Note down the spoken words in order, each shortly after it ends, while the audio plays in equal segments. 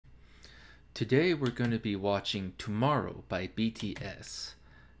Today we're going to be watching Tomorrow by BTS.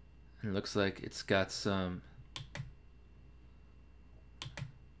 And it looks like it's got some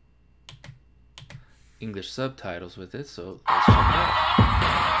English subtitles with it, so let's check it out.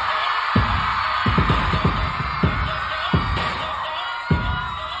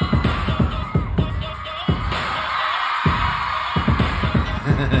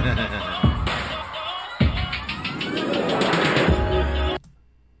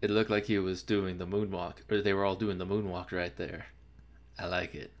 It looked like he was doing the moonwalk, or they were all doing the moonwalk right there. I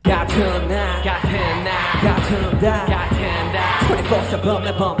like it.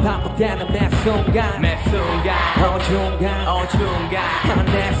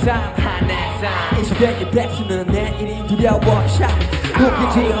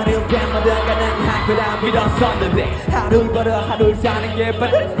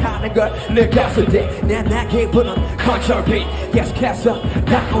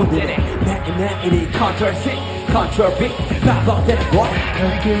 Control beat, 바보 되는 boy.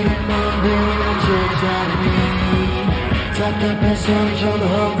 그렇게만 보이는 제자리 답답해서 저도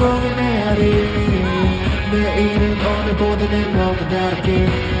허공에 메아리 내일은 오늘보다 내 몸은 다르게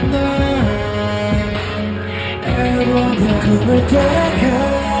널 꿈을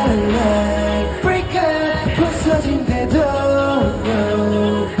따라갈래 Breaker 부서진대도 No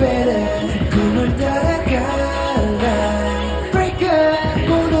better 꿈을 따라갈래 Breaker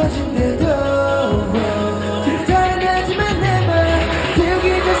무너진대도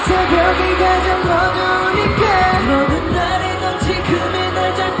새벽이 가장 어두우니까 너는 나를 넌 지금의 날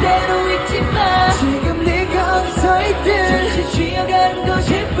절대로 잊지 마 지금 네가 어디서 있든 잠시 쉬어가는 거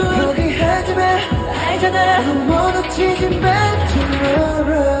싶어 포기하지 마 알잖아 너무 놓치지만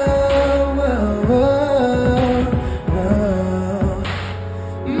tomorrow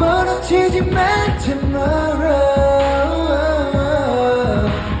놓치지만 tomorrow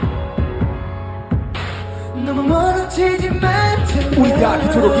너무 놓치지만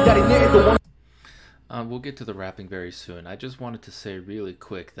We'll get to the rapping very soon. I just wanted to say really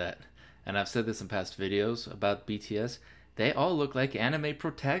quick that, and I've said this in past videos about BTS, they all look like anime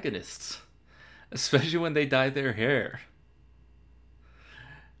protagonists, especially when they dye their hair.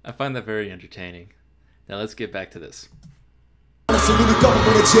 I find that very entertaining. Now let's get back to this. 눈을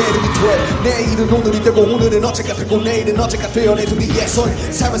떠보면 재림이 돼 내일은 오늘이 되고 오늘은 어제가 되고 내일은 어제가 되어 내 두 위에 선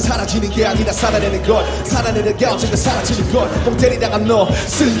삶은 사라지는 게 아니라 살아내는 것 살아내는 게 언젠가 사라지는 것멍 때리다가 너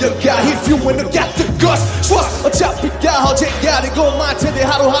쓸려가 If you ain't got the guts Trust 어차피 다 어제가 되고 말 텐데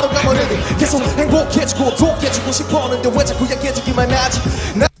하루하루가 멀어도 계속 행복해지고 독해지고 싶었는데 왜 자꾸 약해지기만 하지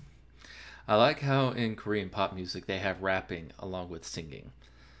I like how in Korean pop music they have rapping along with singing.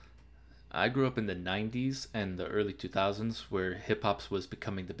 I grew up in the 90s and the early 2000s where hip-hop was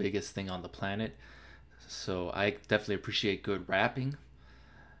becoming the biggest thing on the planet. So I definitely appreciate good rapping.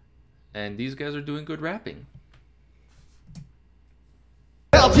 And these guys are doing good rapping.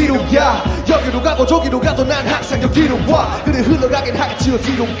 어디로 가 여기로 가고 저기로 가도 난 항상 여기로 와 그래 흘러가긴 하겠지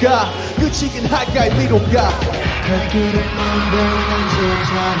어디로 가 끝이긴 할까 위로 가 갈 길은 먼 보이는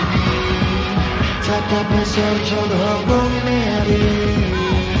제자리 답답해서 저도 허공에 메아리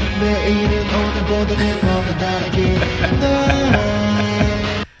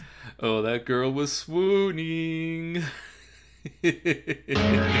Oh, that girl was swooning.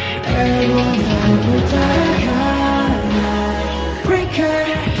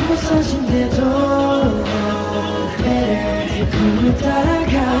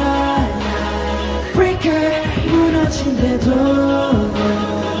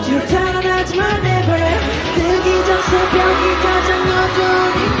 새벽이 가장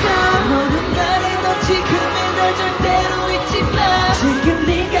어두우니까 너는 나를 넌 지금의 날 절대로 잊지 마 지금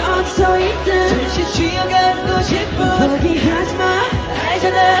네가 어디서 있든 잠시 쉬어가는 거 싶어 포기하지 마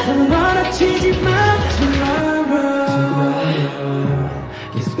알잖아 너무 멀어지지만 tomorrow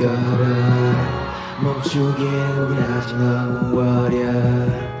is gonna 멈추긴 우린 아직 너무 어려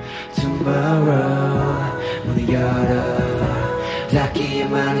tomorrow 문을 열어 닿기에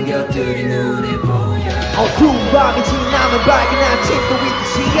많은 것들이 눈에 보여 어두운 밤이 지나면 밝은 아침도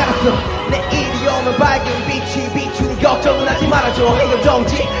있듯이 알았어 내일이 오면 밝은 빛이 비추니 걱정은 하지 말아줘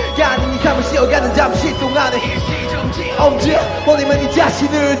해결정지가 아닌 이 삶을 쉬어가는 잠시 동안의 일시정지 언제 보내면 이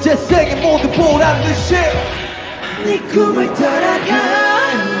자신을 제 세계 모두 보라는 듯이 네 꿈을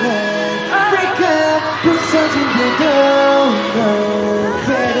따라갈래 Break up 부서진 대도 No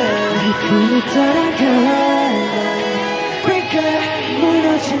better 네 꿈을 따라갈래 Break up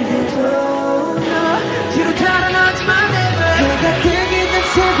무너진 대도 뒤로 달아나지만 never 해가 뜨기 전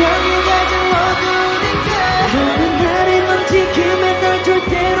새벽이 가장 어두우니까 너는 나를 넌 지금의 날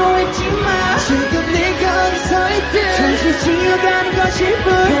절대로 잊지 마 지금 네가 어디서 있든 잠시 쉬어가는 거 싶어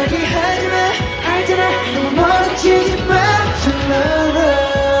포기하지 마 알잖아 너무 멀어지지 마 tomorrow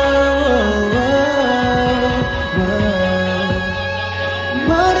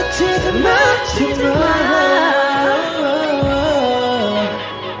멀어지지 마 tomorrow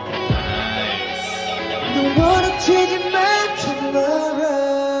너무 멀어지지 마 tomorrow.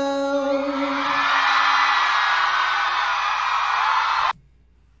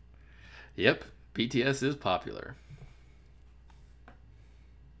 Yep, BTS is popular.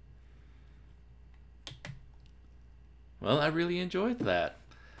 Well, I really enjoyed that.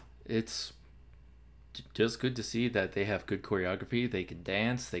 It's just good to see that they have good choreography. They can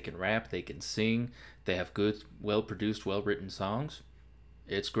dance, they can rap, they can sing. They have good, well produced, well written songs.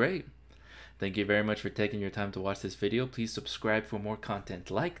 It's great. Thank you very much for taking your time to watch this video. Please subscribe for more content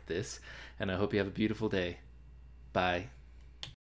like this, and I hope you have a beautiful day. Bye.